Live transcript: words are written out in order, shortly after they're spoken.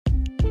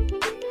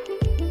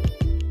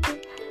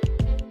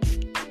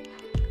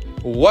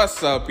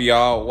What's up,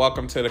 y'all?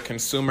 Welcome to the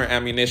Consumer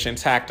Ammunition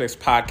Tactics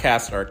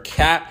Podcast, or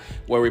CAT,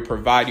 where we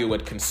provide you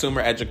with consumer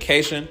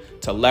education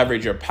to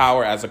leverage your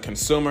power as a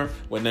consumer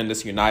within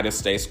this United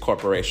States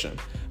corporation.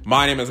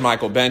 My name is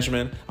Michael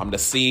Benjamin. I'm the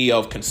CEO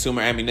of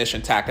Consumer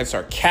Ammunition Tactics,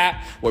 or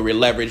CAT, where we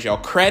leverage your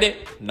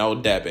credit, no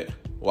debit.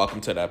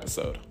 Welcome to the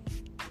episode.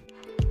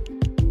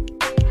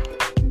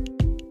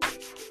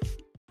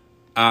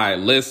 All right,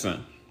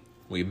 listen.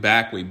 We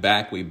back.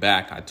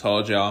 I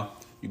told y'all.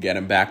 You're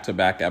getting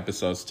back-to-back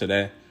episodes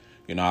today.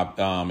 You know,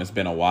 it's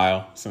been a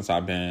while since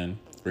I've been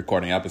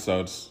recording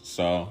episodes.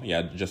 So,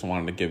 yeah, just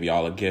wanted to give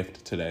y'all a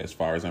gift today as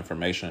far as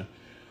information.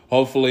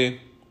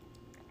 Hopefully,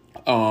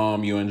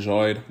 you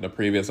enjoyed the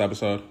previous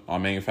episode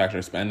on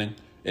manufacturer spending.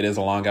 It is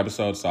a long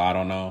episode, so I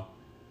don't know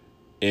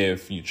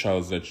if you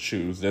chose to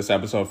choose this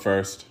episode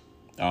first.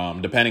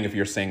 Depending if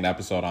you're seeing the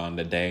episode on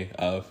the day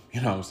of,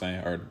 you know what I'm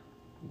saying, or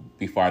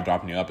before I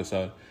drop a new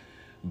episode.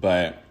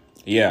 But,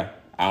 yeah.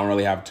 I don't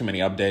really have too many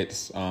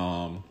updates.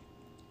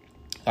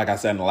 Like I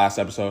said in the last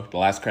episode, the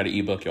last credit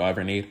ebook you'll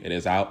ever need, it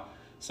is out.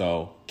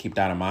 So keep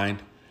that in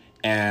mind.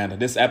 And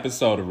this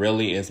episode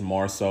really is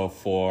more so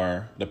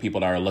for the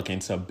people that are looking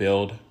to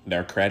build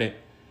their credit.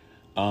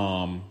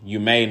 You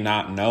may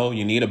not know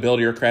you need to build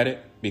your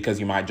credit because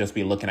you might just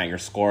be looking at your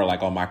score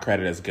like, oh, my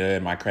credit is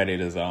good. My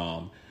credit is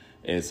a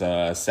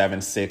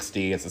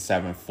 760. It's a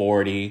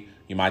 740.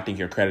 You might think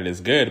your credit is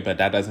good, but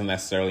that doesn't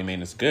necessarily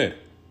mean it's good.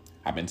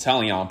 I've been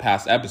telling y'all in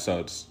past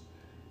episodes,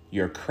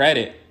 your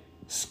credit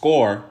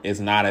score is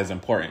not as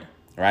important,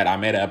 right? I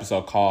made an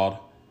episode called,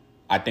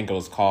 I think it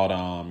was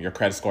called Your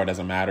Credit Score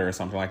Doesn't Matter or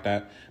something like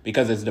that,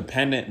 because it's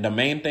dependent. The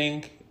main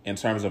thing in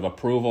terms of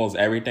approvals,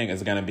 everything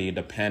is going to be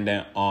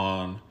dependent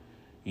on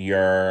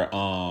your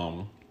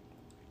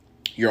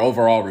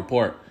overall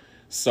report.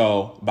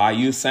 So by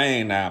you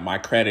saying that my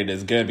credit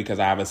is good because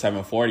I have a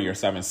 740 or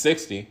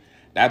 760,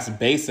 that's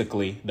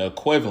basically the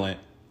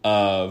equivalent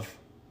of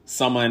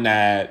someone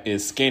that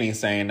is skinny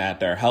saying that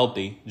they're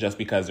healthy just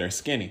because they're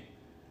skinny.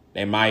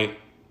 They might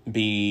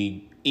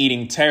be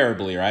eating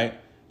terribly, right?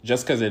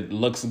 Just because it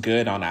looks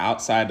good on the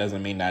outside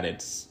doesn't mean that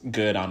it's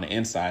good on the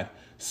inside.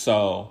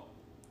 So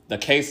the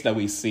case that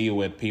we see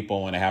with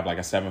people when they have like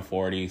a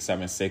 740,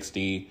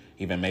 760,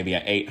 even maybe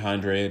an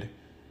 800,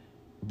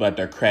 but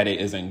their credit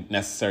isn't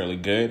necessarily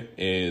good,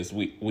 is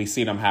we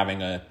see them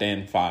having a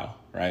thin file,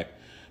 right?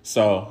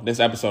 So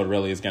this episode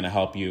really is going to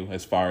help you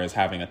as far as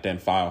having a thin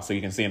file. So you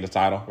can see in the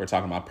title, we're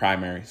talking about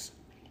primaries.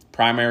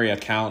 Primary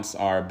accounts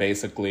are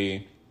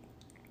basically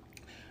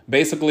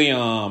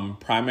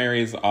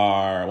primaries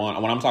are,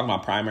 when I'm talking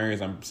about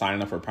primaries, I'm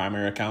signing up for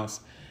primary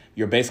accounts.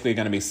 You're basically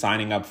going to be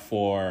signing up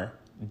for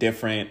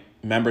different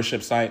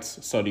membership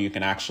sites so that you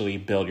can actually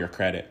build your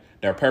credit.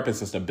 Their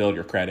purpose is to build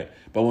your credit.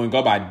 But when we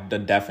go by the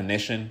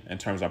definition in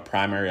terms of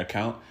primary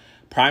account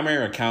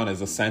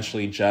is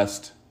essentially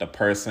just the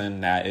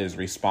person that is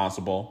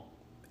responsible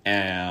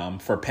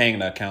for paying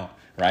the account,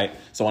 right?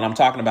 So when I'm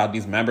talking about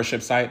these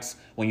membership sites,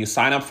 when you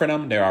sign up for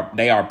them,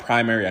 they are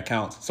primary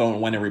accounts. So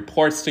when it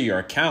reports to your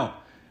account,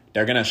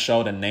 they're going to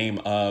show the name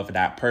of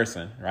that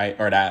person, right?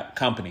 Or that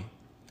company.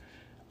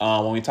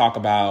 When we talk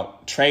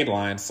about trade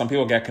lines, some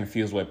people get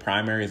confused with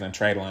primaries and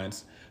trade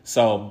lines.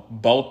 So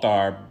both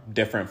are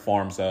different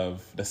forms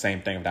of the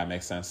same thing, if that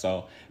makes sense.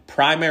 So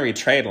primary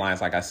trade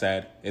lines, like I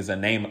said, is the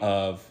name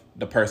of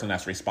the person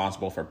that's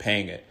responsible for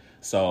paying it.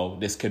 So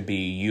this could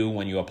be you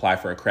when you apply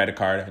for a credit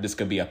card. This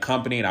could be a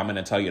company that I'm going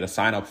to tell you to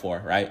sign up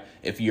for, right?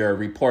 If your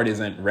report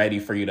isn't ready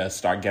for you to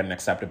start getting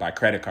accepted by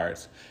credit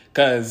cards.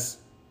 Because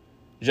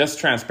just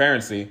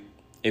transparency,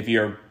 if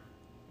your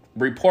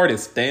report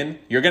is thin,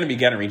 you're going to be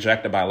getting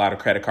rejected by a lot of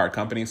credit card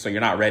companies. So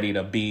you're not ready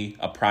to be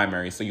a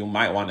primary. So you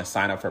might want to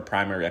sign up for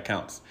primary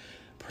accounts.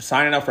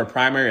 Signing up for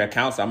primary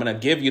accounts I'm going to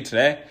give you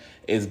today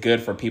is good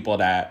for people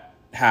that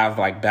have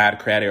like bad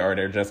credit or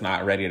they're just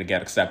not ready to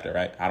get accepted,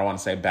 right? I don't want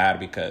to say bad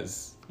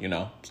because, you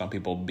know, some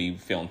people be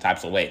feeling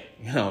types of weight,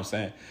 you know what I'm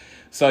saying?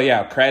 So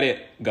yeah, credit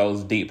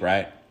goes deep,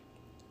 right?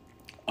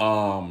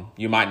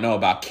 You might know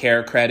about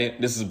care credit.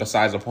 This is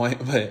besides the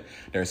point, but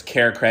there's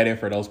care credit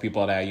for those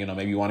people that, you know,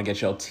 maybe you want to get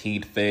your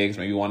teeth fixed,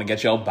 maybe you want to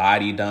get your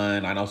body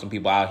done. I know some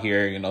people out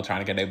here, you know,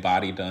 trying to get their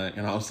body done,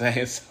 you know what I'm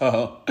saying?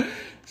 So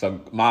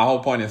my whole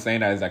point in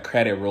saying that is that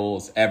credit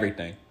rules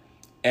everything.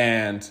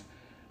 And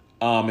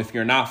if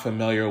you're not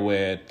familiar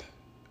with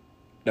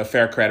the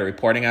Fair Credit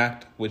Reporting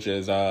Act, which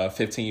is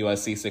 15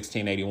 U.S.C.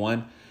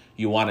 1681,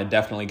 you want to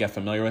definitely get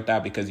familiar with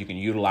that because you can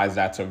utilize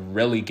that to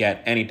really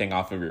get anything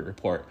off of your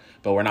report.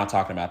 But we're not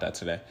talking about that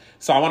today.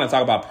 So I want to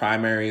talk about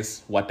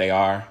primaries, what they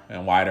are,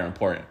 and why they're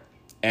important.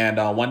 And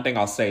one thing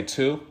I'll say,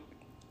 too,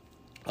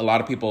 a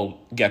lot of people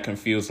get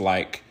confused,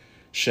 like,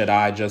 should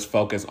I just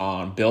focus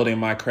on building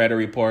my credit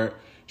report?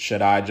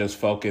 Should I just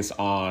focus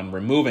on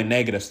removing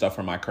negative stuff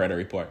from my credit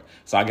report?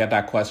 So I get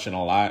that question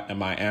a lot. And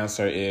my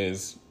answer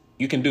is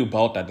you can do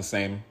both at the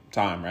same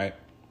time, right?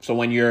 So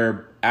when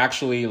you're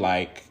actually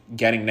like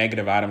getting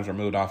negative items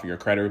removed off of your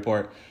credit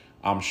report,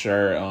 I'm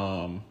sure,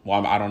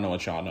 I don't know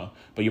what y'all know,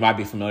 but you might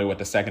be familiar with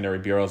the secondary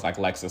bureaus like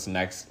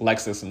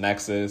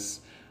LexisNexis,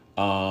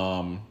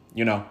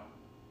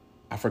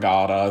 I forgot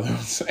all the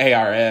others,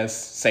 ARS,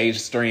 Sage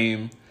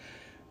Stream,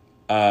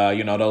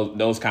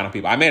 those kind of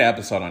people. I made an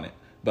episode on it,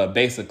 but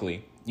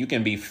basically you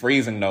can be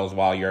freezing those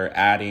while you're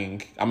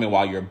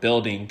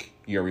building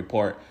your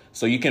report.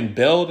 So you can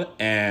build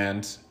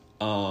and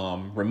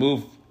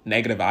remove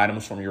negative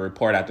items from your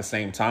report at the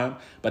same time.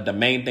 But the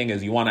main thing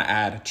is you want to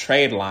add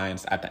trade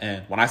lines at the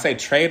end. When I say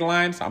trade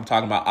lines, I'm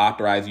talking about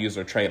authorized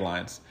user trade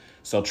lines.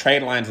 So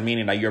trade lines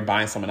meaning that you're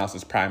buying someone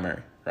else's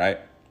primary, right?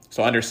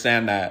 So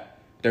understand that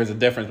there's a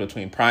difference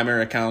between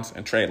primary accounts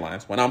and trade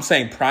lines. When I'm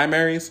saying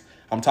primaries,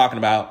 I'm talking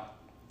about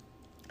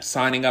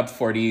signing up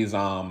for these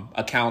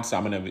accounts.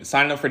 I'm going to be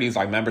signing up for these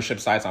like membership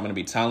sites I'm going to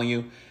be telling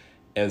you,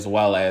 as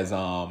well as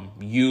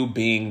you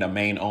being the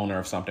main owner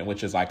of something,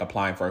 which is like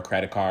applying for a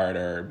credit card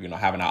or,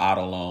 having an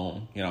auto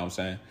loan, you know what I'm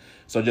saying?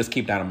 So just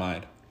keep that in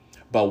mind.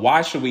 But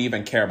why should we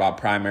even care about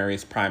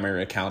primaries,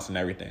 primary accounts and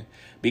everything?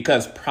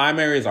 Because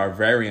primaries are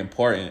very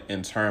important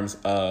in terms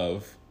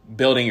of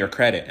building your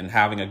credit and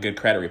having a good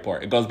credit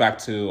report. It goes back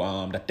to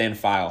the thin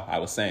file I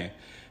was saying,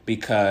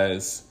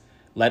 because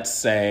let's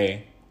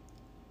say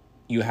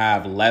you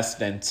have less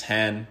than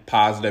 10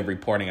 positive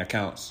reporting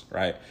accounts,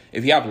 right?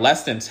 If you have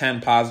less than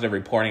 10 positive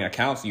reporting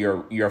accounts,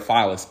 your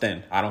file is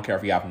thin. I don't care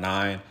if you have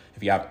 9,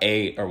 if you have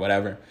 8 or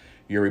whatever,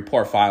 your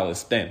report file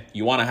is thin.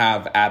 You want to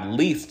have at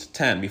least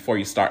 10 before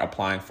you start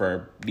applying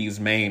for these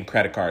main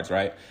credit cards,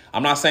 right?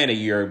 I'm not saying that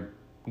you're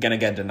going to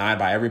get denied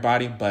by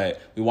everybody, but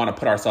we want to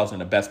put ourselves in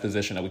the best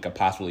position that we could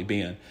possibly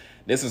be in.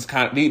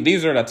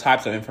 These are the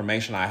types of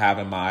information I have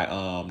in my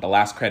the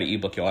last credit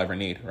ebook you'll ever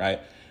need,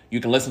 right?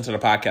 You can listen to the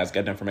podcast,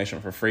 get the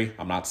information for free.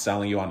 I'm not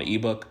selling you on the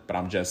ebook, but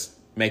I'm just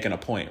making a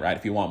point, right?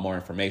 If you want more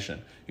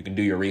information, you can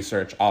do your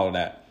research, all of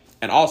that.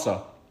 And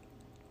also,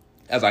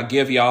 as I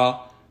give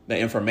y'all the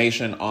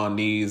information on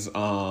these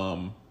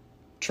primaries,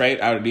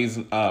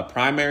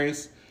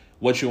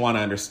 what you want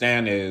to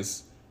understand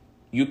is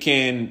you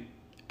can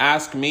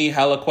ask me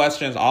hella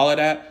questions, all of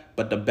that.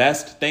 But the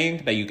best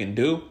thing that you can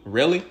do,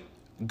 really,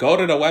 go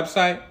to the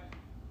website,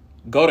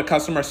 go to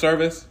customer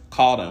service,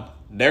 call them.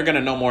 They're going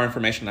to know more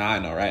information than I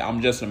know, right?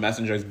 I'm just a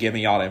messenger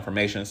giving y'all the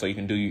information so you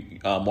can do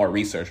more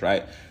research,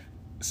 right?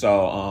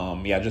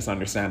 So, just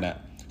understand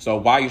that. So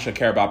why you should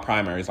care about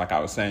primaries, like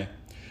I was saying.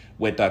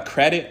 With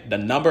credit, the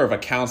number of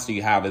accounts that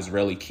you have is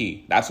really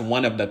key. That's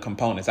one of the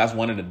components. That's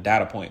one of the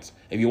data points.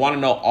 If you want to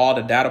know all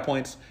the data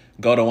points,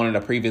 go to one of the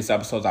previous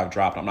episodes I've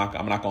dropped. I'm not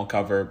going to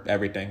cover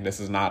everything.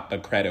 This is not the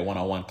credit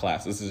 101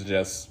 class. This is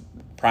just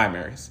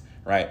primaries.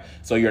 Right.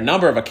 So your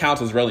number of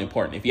accounts is really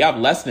important. If you have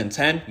less than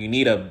 10, you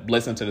need to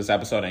listen to this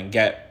episode and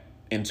get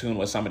in tune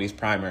with some of these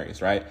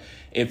primaries. Right.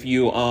 If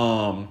you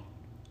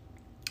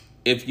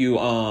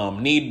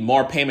need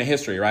more payment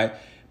history, right?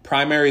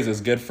 Primaries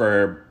is good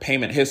for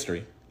payment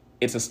history.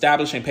 It's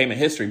establishing payment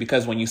history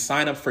because when you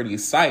sign up for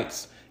these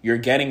sites, you're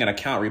getting an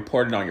account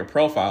reported on your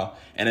profile,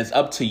 and it's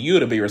up to you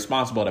to be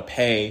responsible to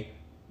pay,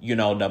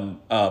 the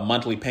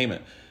monthly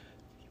payment.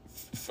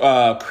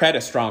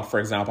 Credit Strong, for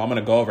example, I'm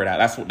going to go over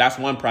that. That's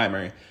one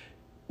primary.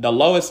 The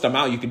lowest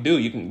amount you can do,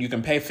 you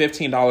can pay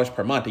 $15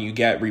 per month and you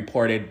get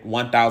reported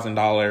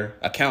 $1,000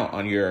 account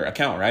on your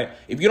account, right?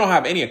 If you don't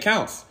have any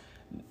accounts,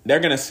 they're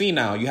going to see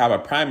now you have a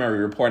primary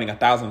reporting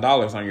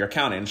 $1,000 on your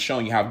account and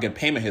showing you have good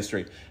payment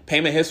history.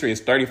 Payment history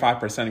is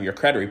 35% of your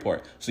credit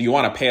report. So you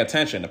want to pay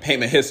attention to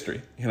payment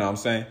history. You know what I'm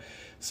saying?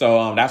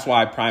 So that's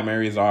why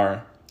primaries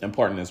are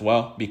important as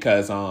well,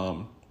 because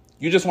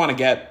you just want to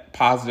get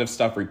positive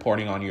stuff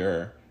reporting on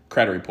your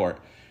credit report.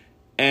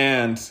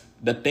 And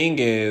the thing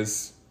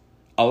is,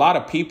 a lot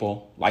of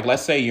people, like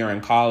let's say you're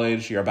in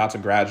college, you're about to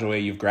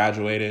graduate, you've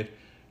graduated,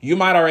 you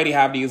might already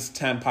have these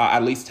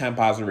at least 10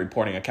 positive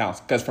reporting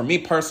accounts. Because for me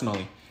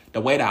personally,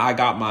 the way that I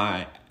got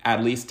my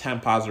at least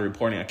 10 positive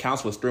reporting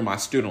accounts was through my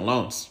student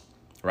loans,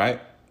 right?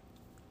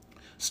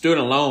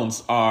 Student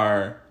loans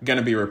are going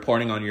to be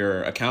reporting on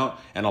your account.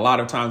 And a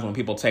lot of times when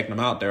people take them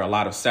out, there are a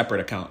lot of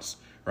separate accounts,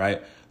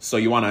 right? So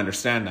you want to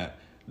understand that.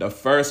 The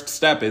first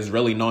step is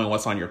really knowing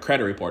what's on your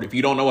credit report. If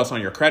you don't know what's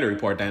on your credit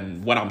report,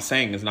 then what I'm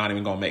saying is not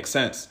even going to make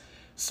sense.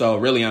 So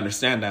really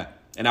understand that.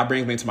 And that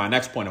brings me to my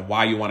next point of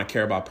why you want to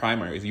care about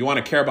primaries. You want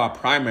to care about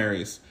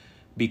primaries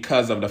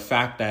because of the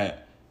fact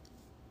that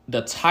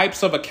the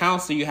types of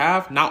accounts that you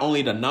have, not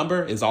only the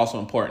number is also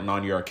important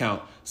on your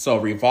account. So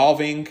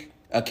revolving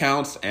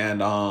accounts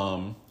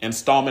and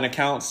installment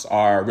accounts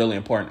are really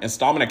important.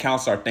 Installment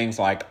accounts are things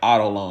like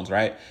auto loans,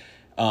 right?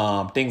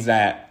 Things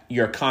that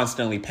you're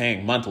constantly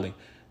paying monthly.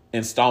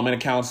 Installment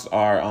accounts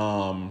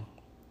are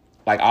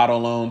like auto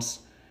loans,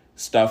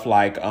 stuff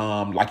like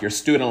your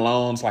student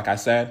loans, like I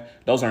said,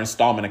 those are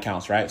installment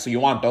accounts, right? So you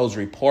want those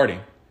reporting.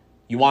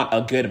 You want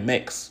a good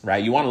mix,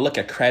 right? You want to look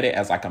at credit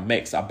as like a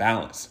mix, a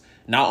balance.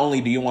 Not only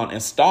do you want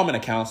installment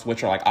accounts,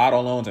 which are like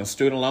auto loans and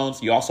student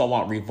loans, you also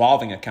want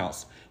revolving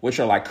accounts, which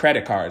are like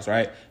credit cards,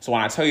 right? So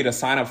when I tell you to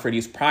sign up for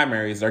these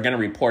primaries, they're going to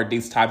report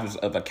these types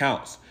of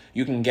accounts.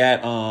 You can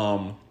get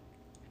auto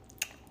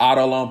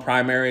loan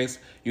primaries.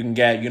 You can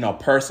get,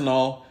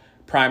 personal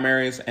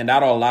primaries, and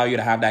that'll allow you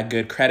to have that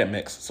good credit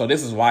mix. So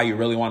this is why you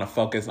really want to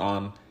focus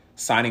on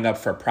signing up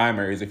for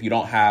primaries if you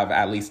don't have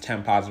at least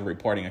 10 positive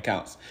reporting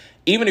accounts.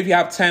 Even if you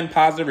have 10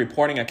 positive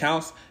reporting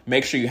accounts,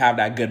 make sure you have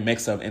that good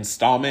mix of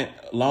installment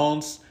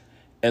loans,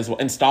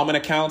 installment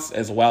accounts,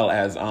 as well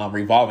as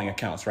revolving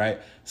accounts, right?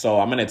 So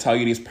I'm going to tell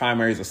you these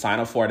primaries to sign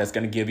up for that's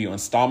going to give you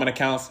installment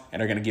accounts, and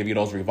they're going to give you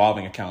those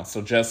revolving accounts.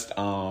 So just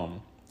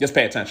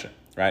pay attention,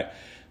 right?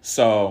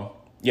 So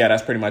yeah,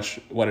 that's pretty much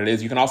what it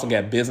is. You can also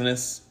get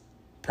business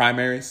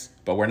primaries,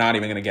 but we're not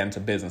even going to get into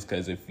business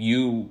because if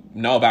you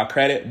know about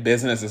credit,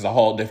 business is a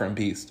whole different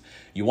beast.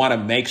 You want to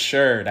make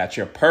sure that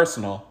your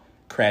personal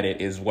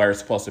credit is where it's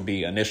supposed to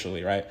be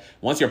initially, right?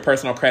 Once your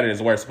personal credit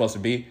is where it's supposed to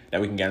be,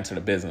 then we can get into the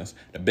business.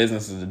 The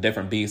business is a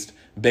different beast,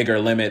 bigger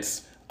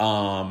limits,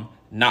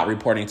 not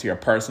reporting to your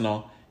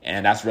personal.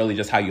 And that's really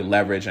just how you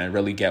leverage and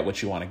really get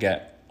what you want to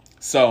get.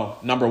 So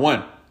number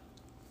one,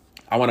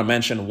 I want to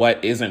mention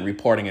what isn't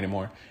reporting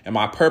anymore. And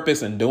my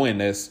purpose in doing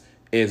this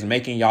is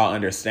making y'all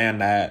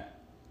understand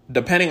that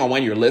depending on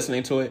when you're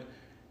listening to it,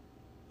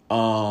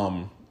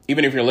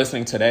 even if you're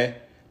listening today,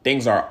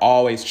 things are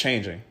always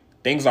changing.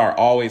 Things are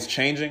always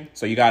changing.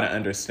 So you got to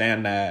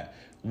understand that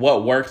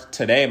what worked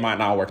today might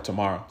not work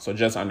tomorrow. So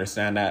just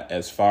understand that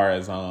as far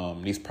as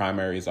these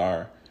primaries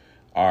are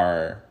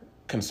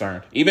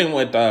concerned, even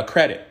with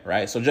credit,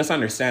 right? So just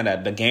understand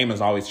that the game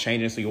is always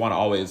changing. So you want to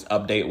always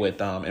update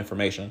with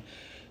information.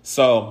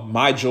 So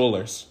My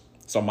Jewelers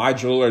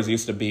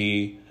used to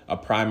be a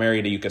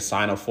primary that you could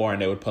sign up for,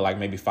 and they would put like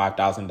maybe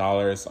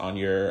 $5,000 on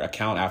your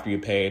account after you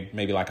paid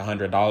maybe like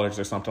 $100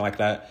 or something like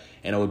that,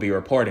 and it would be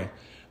reporting.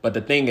 But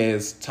the thing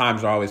is,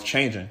 times are always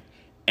changing.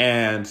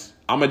 And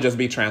I'm going to just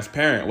be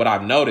transparent. What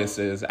I've noticed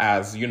is,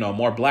 as you know,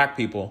 more Black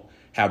people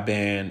have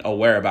been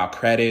aware about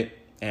credit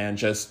and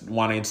just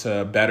wanting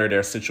to better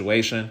their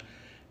situation.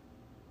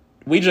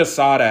 We just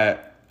saw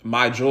that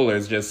My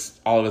Jewelers just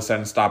all of a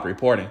sudden stopped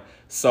reporting.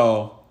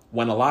 So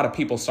when a lot of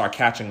people start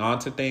catching on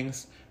to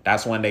things,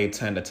 that's when they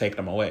tend to take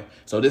them away.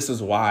 So this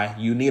is why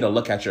you need to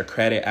look at your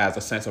credit as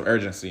a sense of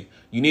urgency.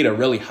 You need to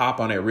really hop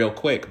on it real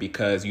quick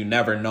because you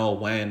never know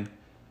when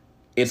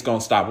it's going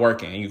to stop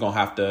working and you're going to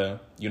have to,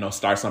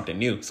 start something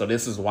new. So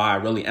this is why I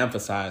really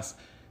emphasize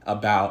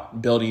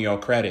about building your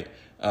credit,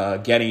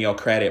 getting your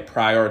credit,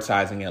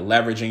 prioritizing it,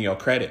 leveraging your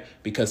credit,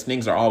 because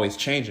things are always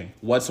changing.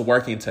 What's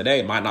working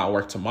today might not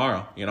work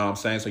tomorrow. You know what I'm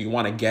saying? So you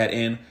want to get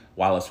in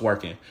while it's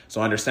working.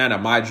 So understand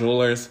that My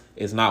Jewelers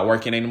is not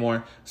working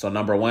anymore. So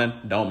number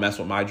one, don't mess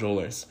with My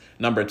Jewelers.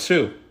 Number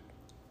two,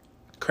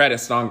 Credit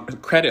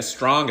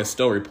Strong is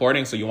still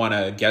reporting. So you want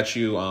to get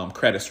you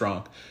Credit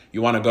Strong.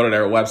 You want to go to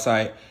their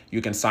website.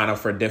 You can sign up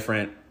for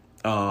different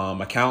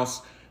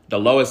accounts. The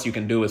lowest you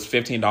can do is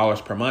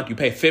 $15 per month. You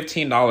pay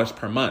 $15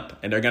 per month,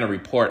 and they're going to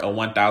report a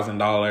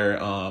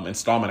 $1,000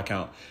 installment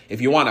account.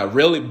 If you want a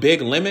really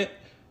big limit,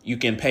 you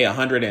can pay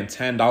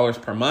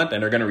 $110 per month,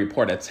 and they're going to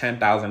report a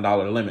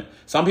 $10,000 limit.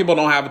 Some people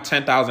don't have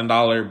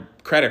 $10,000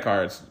 credit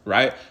cards,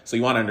 right? So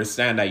you want to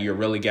understand that you're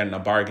really getting a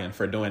bargain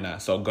for doing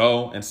that. So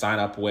go and sign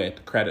up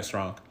with Credit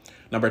Strong.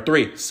 Number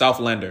three,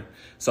 Self-Lender.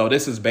 So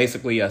this is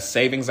basically a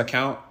savings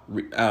account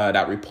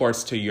that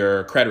reports to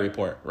your credit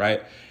report,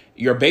 right?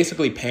 You're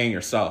basically paying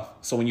yourself.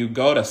 So when you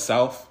go to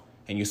Self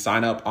and you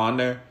sign up on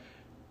there,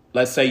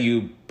 let's say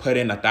you put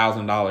in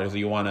 $1,000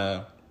 you want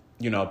to,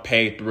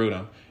 pay through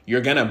them.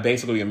 You're going to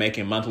basically be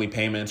making monthly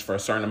payments for a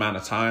certain amount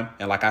of time.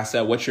 And like I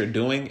said, what you're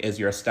doing is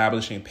you're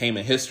establishing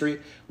payment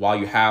history while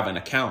you have an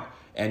account.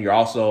 And you're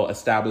also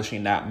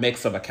establishing that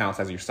mix of accounts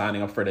as you're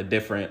signing up for the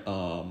different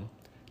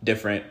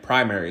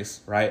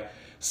primaries, right?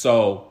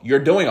 So you're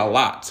doing a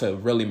lot to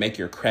really make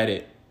your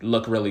credit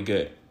look really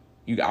good.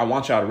 I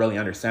want y'all to really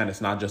understand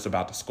it's not just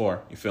about the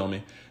score. You feel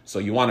me? So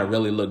you want to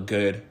really look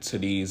good to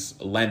these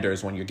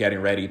lenders when you're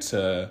getting ready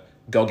to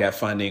go get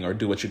funding or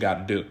do what you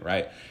got to do,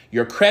 right?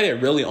 Your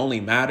credit really only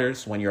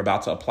matters when you're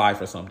about to apply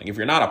for something. If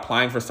you're not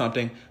applying for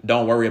something,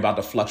 don't worry about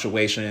the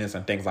fluctuations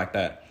and things like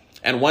that.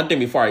 And one thing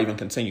before I even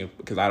continue,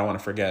 because I don't want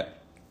to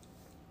forget,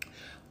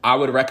 I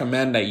would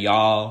recommend that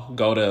y'all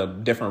go to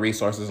different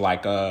resources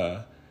like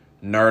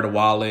Nerd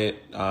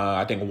Wallet.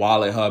 I think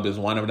Wallet Hub is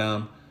one of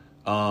them.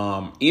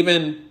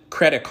 Even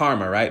Credit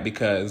Karma, right?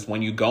 Because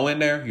when you go in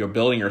there, you're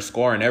building your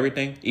score and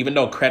everything. Even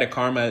though Credit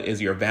Karma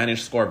is your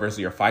Vantage score versus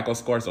your FICO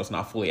score, so it's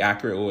not fully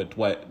accurate with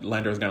what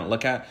lender is going to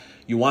look at,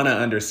 you want to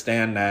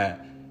understand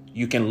that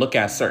you can look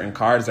at certain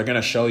cards. They're going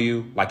to show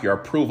you like your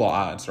approval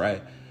odds,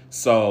 right?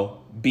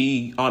 So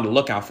be on the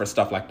lookout for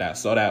stuff like that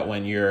so that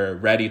when you're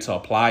ready to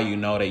apply, you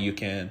know that you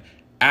can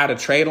add a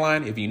trade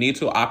line if you need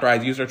to,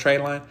 authorized user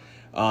trade line.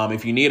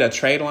 If you need a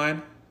trade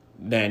line,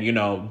 then,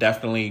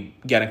 definitely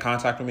get in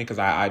contact with me because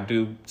I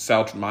do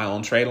sell my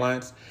own trade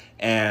lines.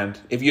 And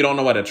if you don't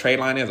know what a trade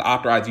line is,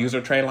 authorized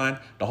user trade line,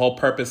 the whole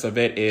purpose of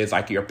it is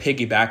like you're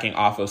piggybacking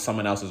off of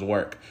someone else's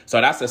work.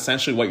 So that's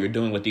essentially what you're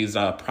doing with these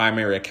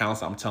primary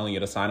accounts I'm telling you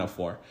to sign up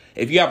for.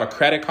 If you have a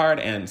credit card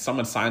and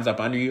someone signs up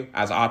under you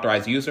as an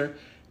authorized user,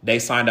 they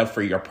signed up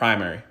for your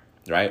primary,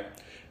 right?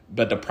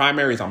 But the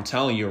primaries I'm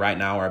telling you right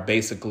now are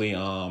basically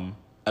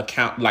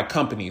account like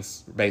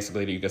companies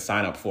basically that you can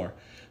sign up for.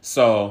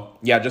 So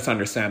yeah, just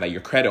understand that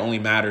your credit only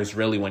matters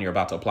really when you're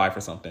about to apply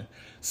for something.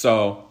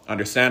 So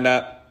understand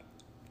that.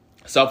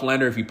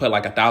 Self-lender, if you put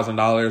like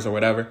 $1,000 or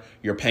whatever,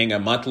 you're paying it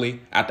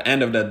monthly. At the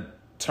end of the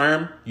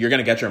term, you're going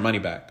to get your money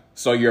back.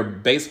 So you're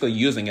basically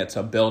using it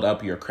to build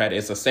up your credit.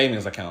 It's a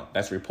savings account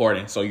that's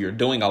reporting. So you're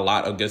doing a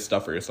lot of good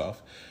stuff for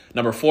yourself.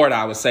 Number 4 that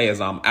I would say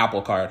is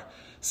Apple Card.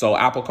 So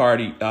Apple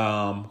Card,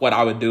 what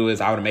I would do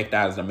is I would make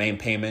that as the main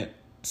payment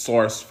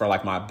source for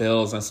like my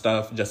bills and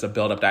stuff, just to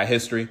build up that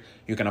history.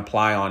 You can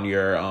apply on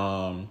your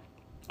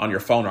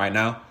phone right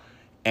now.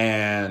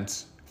 And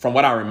from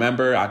what I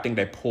remember, I think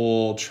they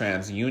pulled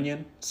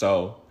TransUnion.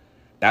 So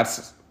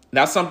that's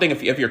something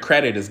if your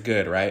credit is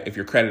good, right? If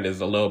your credit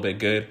is a little bit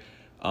good,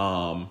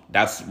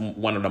 that's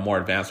one of the more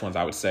advanced ones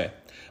I would say.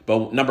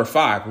 But number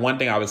 5, one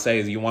thing I would say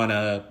is you want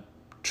to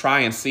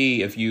try and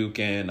see if you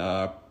can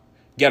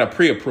get a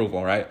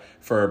pre-approval, right?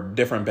 For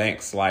different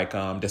banks like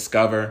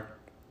Discover,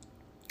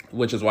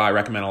 which is why I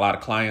recommend a lot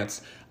of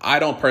clients. I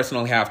don't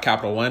personally have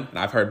Capital One, and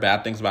I've heard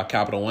bad things about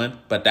Capital One,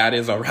 but that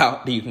is a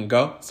route that you can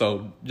go.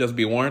 So just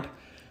be warned.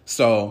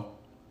 So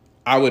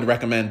I would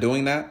recommend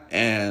doing that.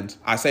 And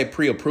I say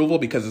pre-approval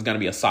because it's going to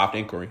be a soft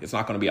inquiry. It's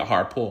not going to be a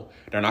hard pull.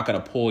 They're not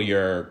going to pull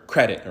your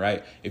credit,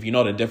 right? If you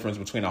know the difference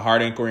between a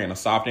hard inquiry and a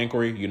soft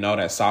inquiry, you know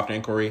that soft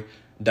inquiry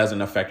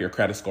doesn't affect your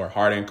credit score.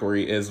 Hard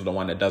inquiry is the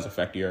one that does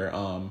affect your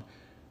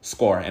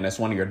score. And it's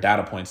one of your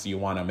data points. You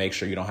want to make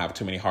sure you don't have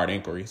too many hard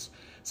inquiries.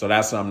 So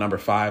that's number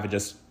 5.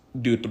 Just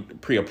do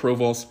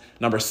pre-approvals.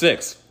 Number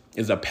 6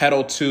 is a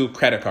Petal 2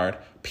 credit card.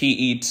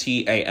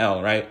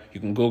 PETAL, right? You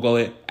can Google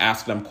it,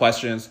 ask them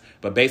questions,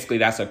 but basically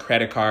that's a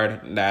credit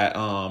card that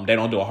they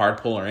don't do a hard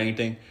pull or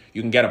anything.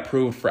 You can get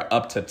approved for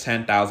up to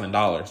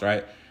 $10,000,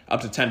 right?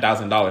 Up to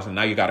 $10,000, and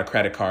now you got a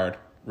credit card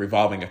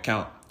revolving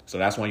account. So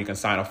that's one you can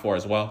sign up for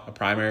as well, a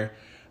primary.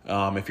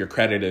 If your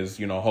credit is,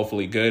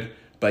 hopefully good.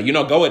 But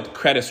go with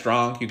Credit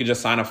Strong. You can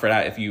just sign up for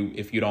that if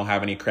you don't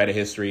have any credit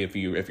history, if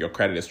your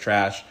credit is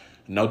trash.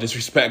 No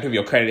disrespect if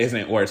your credit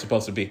isn't where it's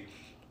supposed to be.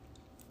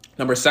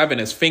 Number 7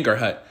 is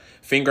Fingerhut.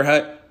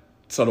 Fingerhut.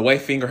 So the way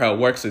Fingerhut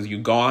works is you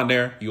go on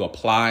there, you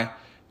apply,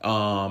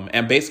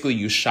 and basically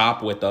you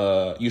shop with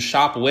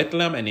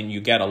them, and then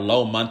you get a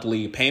low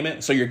monthly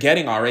payment. So you're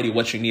getting already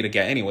what you need to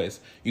get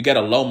anyways. You get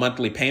a low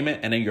monthly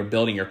payment, and then you're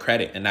building your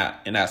credit in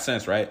that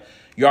sense, right?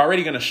 You're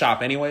already going to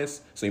shop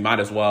anyways, so you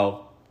might as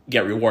well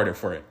get rewarded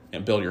for it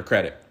and build your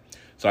credit.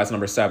 So that's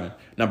number 7.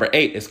 Number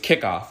 8 is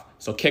Kickoff.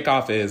 So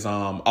Kickoff is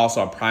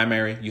also a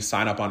primary. You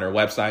sign up on their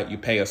website, you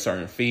pay a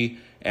certain fee.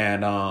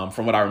 And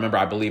from what I remember,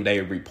 I believe they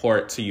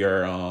report to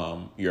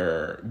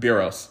your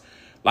bureaus.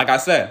 Like I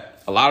said,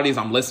 a lot of these,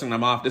 I'm listing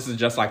them off. This is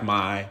just like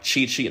my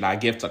cheat sheet that I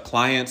give to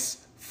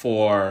clients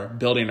for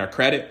building their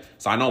credit.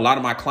 So I know a lot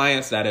of my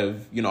clients that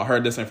have,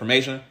 heard this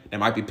information. They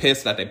might be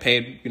pissed that they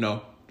paid,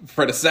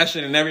 for the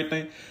session and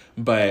everything.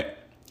 But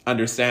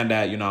understand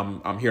that,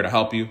 I'm here to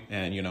help you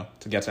and,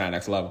 to get to that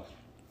next level.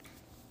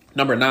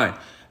 Number 9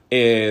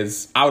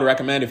 is I would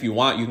recommend if you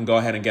want, you can go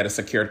ahead and get a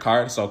secured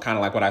card. So kind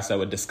of like what I said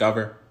with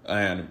Discover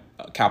and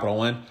Capital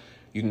One,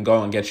 you can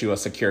go and get you a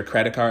secured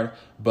credit card.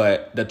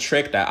 But the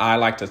trick that I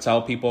like to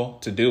tell people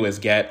to do is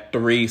get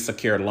 3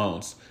 secured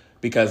loans.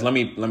 Because let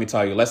me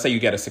tell you, let's say you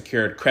get a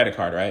secured credit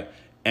card, right?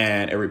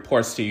 And it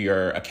reports to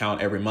your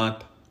account every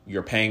month.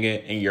 You're paying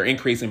it and you're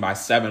increasing by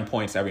 7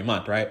 points every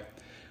month, right?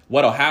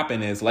 What'll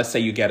happen is, let's say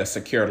you get a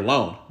secured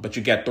loan, but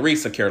you get 3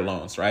 secured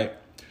loans, right?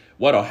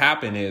 What'll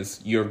happen is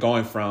you're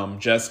going from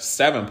just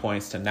 7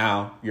 points to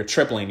now you're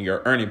tripling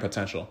your earning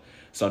potential.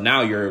 So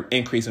now you're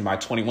increasing by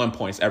 21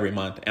 points every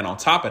month. And on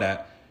top of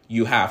that,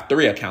 you have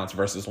 3 accounts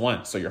versus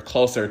 1. So you're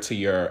closer to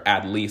your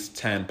at least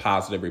 10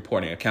 positive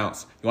reporting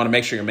accounts. You want to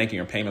make sure you're making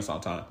your payments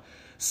on time.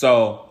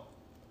 So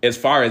as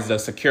far as the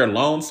secured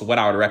loans, what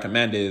I would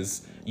recommend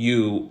is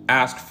you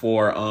ask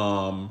for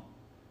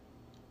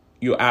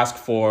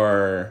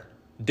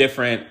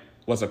different,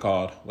 what's it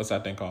called? What's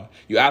that thing called?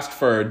 You ask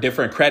for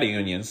different credit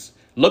unions.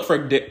 Look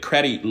for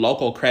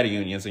local credit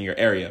unions in your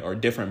area or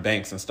different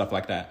banks and stuff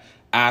like that.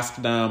 Ask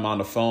them on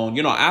the phone,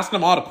 ask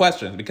them all the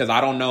questions, because I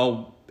don't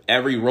know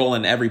every rule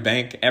in every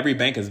bank. Every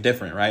bank is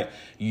different, right?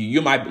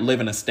 You might live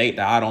in a state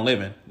that I don't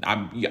live in.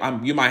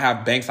 You might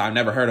have banks I've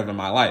never heard of in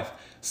my life.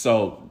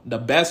 So the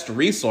best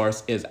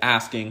resource is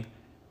asking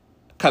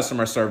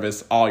customer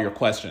service all your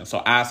questions.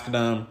 So ask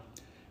them,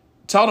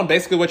 tell them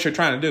basically what you're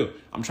trying to do.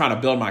 I'm trying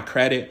to build my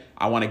credit.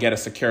 I want to get a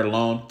secured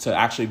loan to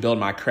actually build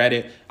my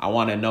credit. I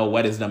want to know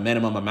what is the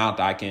minimum amount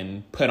that I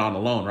can put on the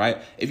loan, right?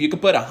 If you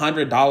could put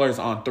 $100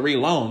 on 3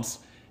 loans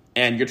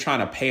and you're trying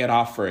to pay it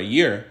off for a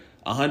year,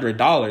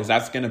 $100,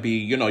 that's going to be,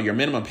 your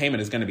minimum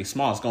payment is going to be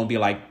small. It's going to be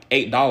like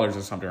 $8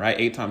 or something, right?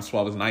 8 times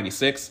 12 is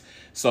 96.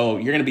 So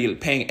you're going to be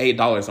paying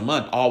 $8 a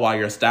month, all while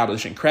you're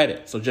establishing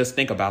credit. So just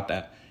think about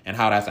that and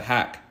how that's a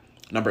hack.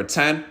 Number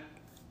 10,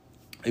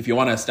 if you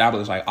want to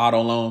establish like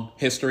auto loan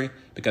history,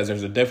 because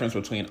there's a difference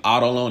between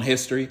auto loan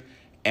history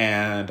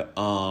and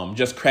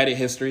just credit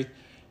history.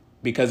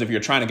 Because if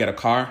you're trying to get a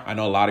car, I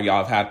know a lot of y'all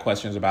have had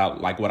questions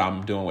about like what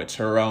I'm doing with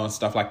Turo and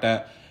stuff like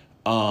that.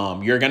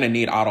 You're going to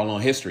need auto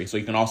loan history. So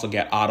you can also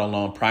get auto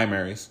loan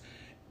primaries.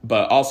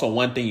 But also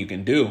one thing you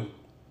can do,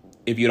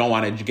 if you don't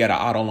want to get an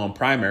auto loan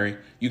primary,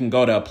 you can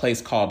go to a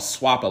place called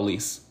Swap a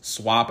Lease.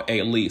 Swap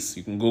a Lease.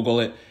 You can Google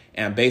it,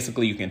 and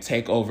basically you can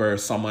take over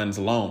someone's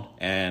loan,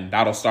 and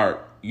that'll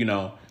start,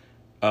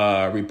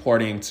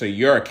 reporting to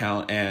your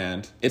account.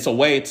 And it's a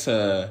way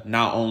to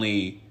not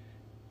only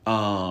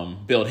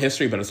build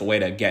history, but it's a way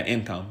to get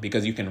income,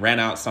 because you can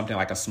rent out something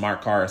like a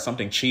smart car or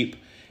something cheap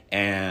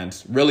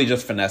and really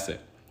just finesse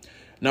it.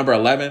 Number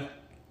 11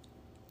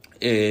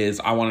 is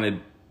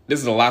this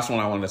is the last one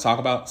I wanted to talk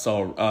about.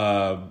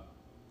 So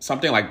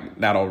something like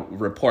that'll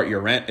report your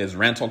rent is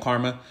Rental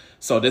Karma.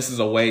 So this is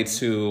a way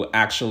to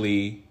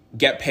actually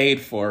get paid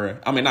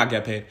for, not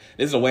get paid.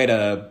 This is a way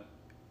to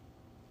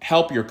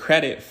help your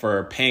credit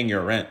for paying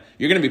your rent.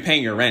 You're going to be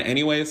paying your rent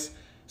anyways.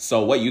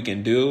 So what you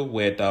can do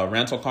with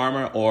Rental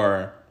Karma,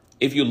 or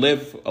if you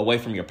live away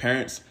from your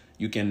parents,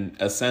 you can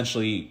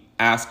essentially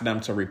ask them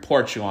to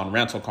report you on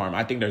Rental Karma.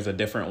 I think there's a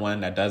different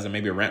one that does it,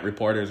 maybe Rent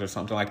Reporters or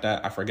something like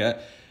that. I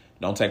forget.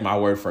 Don't take my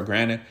word for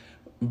granted.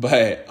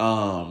 But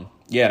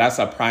that's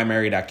a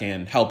primary that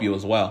can help you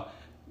as well.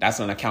 That's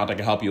an account that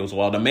can help you as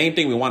well. The main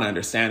thing we want to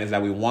understand is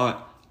that we want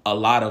a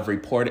lot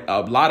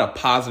of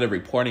positive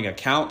reporting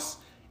accounts,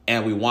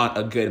 and we want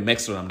a good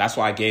mix of them. That's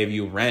why I gave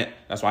you rent.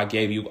 That's why I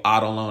gave you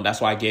auto loan. That's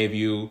why I gave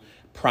you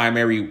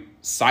primary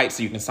sites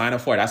so you can sign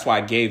up for it. That's why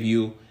I gave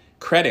you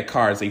credit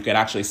cards that you could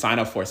actually sign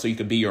up for so you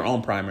could be your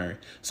own primary.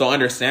 So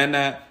understand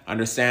that.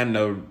 Understand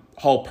the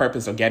whole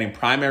purpose of getting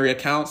primary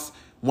accounts.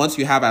 Once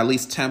you have at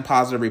least 10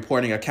 positive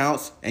reporting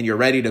accounts and you're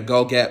ready to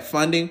go get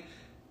funding,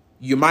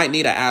 you might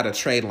need to add a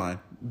trade line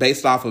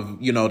based off of,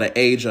 the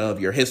age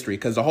of your history.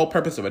 Because the whole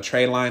purpose of a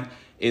trade line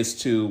is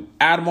to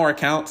add more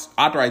accounts,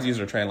 authorize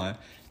user trade line,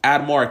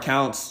 add more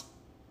accounts.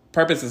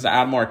 Purpose is to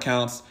add more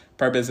accounts.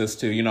 Purpose is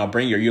to,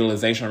 bring your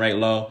utilization rate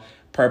low.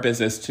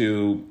 Purpose is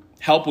to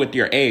help with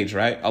your age,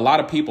 right? A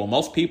lot of people,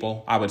 most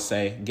people, I would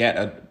say, get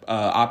a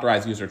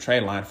authorized user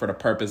trade line for the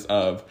purpose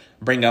of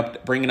bringing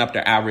up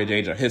their average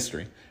age of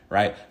history,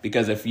 right?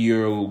 Because if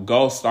you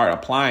go start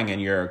applying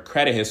and your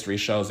credit history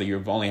shows that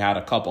you've only had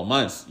a couple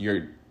months,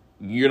 you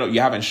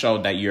haven't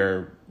showed that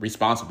you're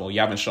responsible.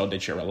 You haven't showed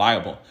that you're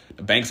reliable.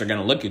 The banks are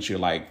going to look at you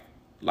like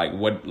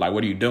what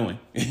are you doing?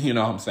 You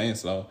know what I'm saying?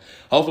 So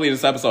hopefully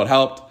this episode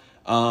helped.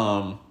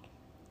 More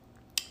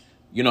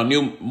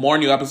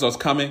new episodes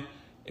coming.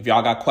 If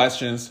y'all got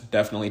questions,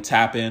 definitely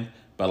tap in.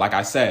 But like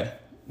I said,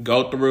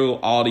 go through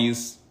all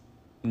these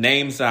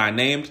names that I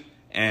named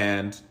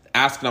and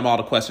ask them all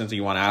the questions that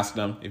you want to ask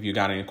them if you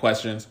got any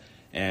questions.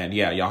 And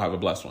yeah, y'all have a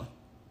blessed one.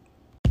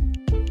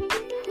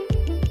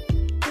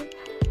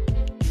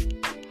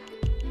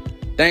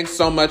 Thanks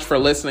so much for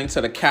listening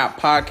to the CAP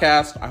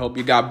podcast. I hope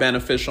you got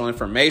beneficial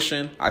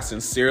information. I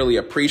sincerely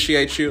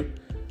appreciate you.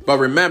 But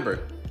remember,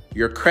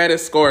 your credit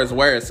score is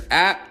where it's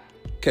at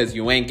because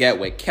you ain't get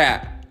with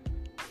CAP.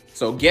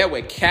 So get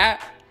with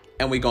CAP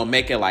and we gonna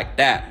make it like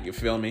that. You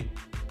feel me?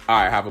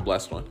 All right, have a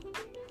blessed one.